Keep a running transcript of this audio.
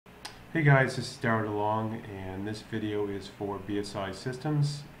Hey guys, this is Darrell DeLong, and this video is for BSI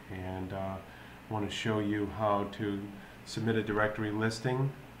Systems, and I want to show you how to submit a directory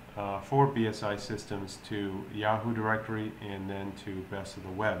listing for BSI Systems to Yahoo directory and then to Best of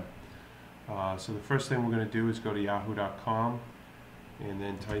the Web. So the first thing we're going to do is go to yahoo.com and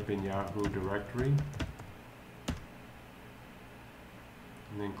then type in Yahoo directory,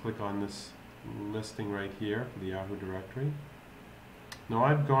 and then click on this listing right here for the Yahoo directory. Now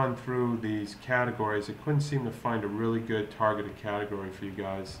I've gone through these categories. I couldn't seem to find a really good targeted category for you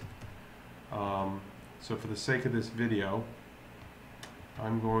guys. So for the sake of this video,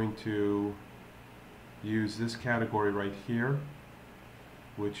 I'm going to use this category right here,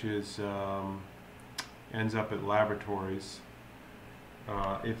 which is ends up at laboratories.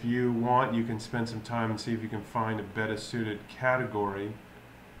 If you want, you can spend some time and see if you can find a better suited category.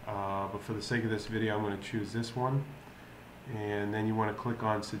 But for the sake of this video, I'm going to choose this one. And then you want to click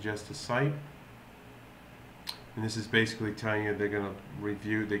on suggest a site, and this is basically telling you they're going to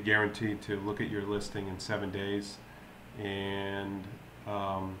review, they're guaranteed to look at your listing in 7 days, and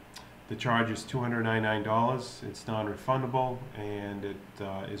the charge is $299. It's non-refundable, and it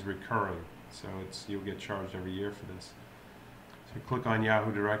is recurring, so you'll get charged every year for this. So you click on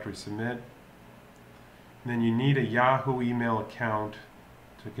Yahoo directory, submit, and then you need a Yahoo email account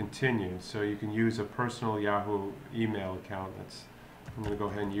to continue. So you can use a personal Yahoo email account. I'm going to go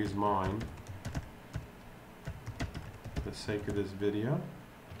ahead and use mine for the sake of this video.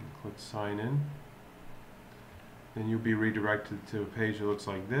 Click sign in. Then you'll be redirected to a page that looks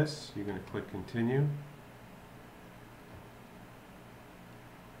like this. You're going to click continue.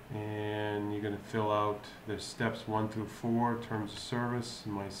 And you're going to fill out the steps 1 through 4, terms of service.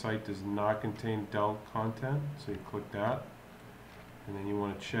 My site does not contain adult content, so you click that. And then you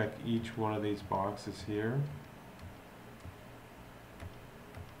want to check each one of these boxes here.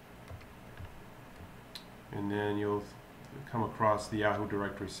 And then you'll come across the Yahoo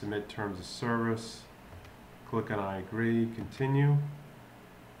directory, submit terms of service. Click on I agree, continue.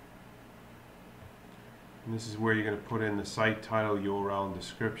 And this is where you're going to put in the site title, URL, and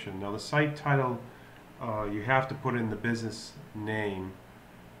description. Now the site title, you have to put in the business name.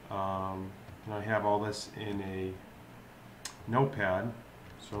 And I have all this in a notepad,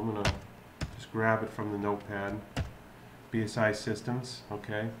 so I'm going to just grab it from the notepad. BSI Systems,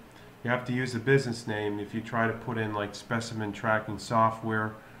 okay. You have to use the business name. If you try to put in like specimen tracking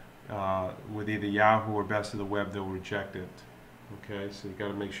software with either Yahoo or Best of the Web, they'll reject it. Okay, so you got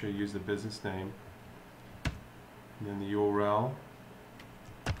to make sure you use the business name. And then the URL.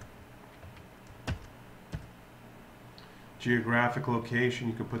 Geographic location,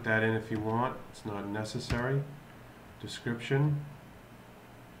 you can put that in if you want. It's not necessary. Description,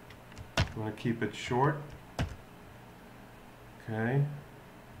 you want to keep it short, okay,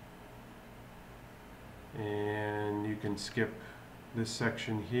 and you can skip this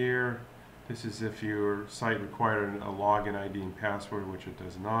section here. This is if your site required a login ID and password, which it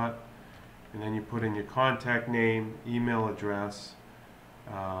does not. And then you put in your contact name, email address,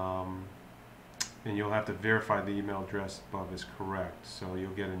 and you'll have to verify the email address above is correct, so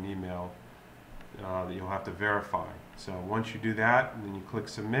you'll get an email that you'll have to verify. So once you do that, then you click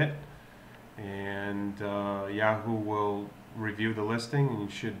submit, and Yahoo will review the listing, and you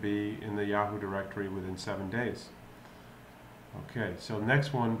should be in the Yahoo directory within 7 days. Okay, so the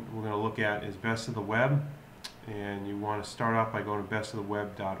next one we're going to look at is Best of the Web, and you want to start off by going to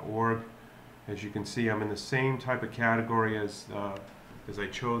bestoftheweb.org. As you can see, I'm in the same type of category as I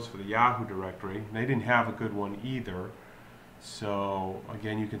chose for the Yahoo directory. They didn't have a good one either. So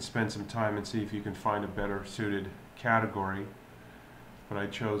again, you can spend some time and see if you can find a better suited category. But I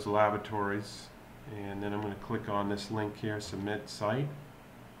chose laboratories, and then I'm going to click on this link here, submit site,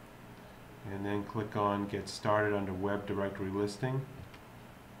 and then click on get started under web directory listing.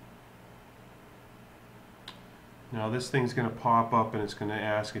 Now this thing's going to pop up, and it's going to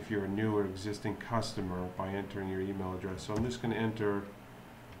ask if you're a new or existing customer by entering your email address. So I'm just going to enter,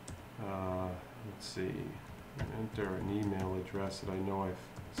 let's see, enter an email address that I know I've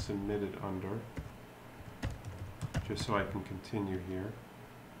submitted under, just so I can continue here.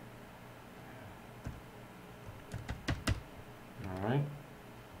 Alright.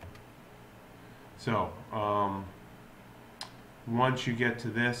 So, once you get to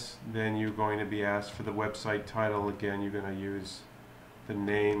this, then you're going to be asked for the website title. Again, you're going to use the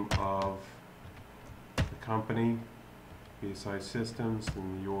name of the company, BSI Systems,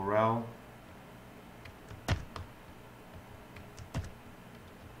 and the URL.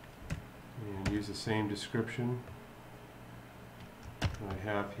 And use the same description that I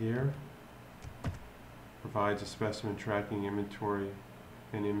have here. Provides a specimen tracking inventory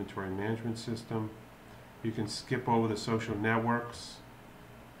and inventory management system. You can skip over the social networks,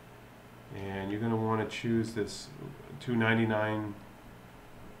 and you're going to want to choose this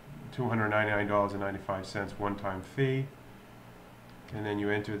 $299.95 one-time fee, and then you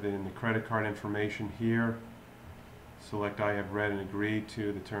enter in the credit card information here. Select I have read and agreed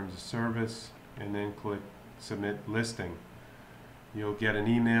to the terms of service, and then click Submit Listing. You'll get an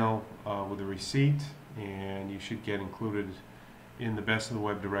email with a receipt, and you should get included in the Best of the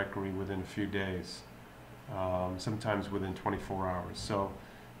Web directory within a few days, sometimes within 24 hours. So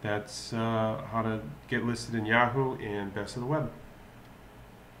that's how to get listed in Yahoo and Best of the Web.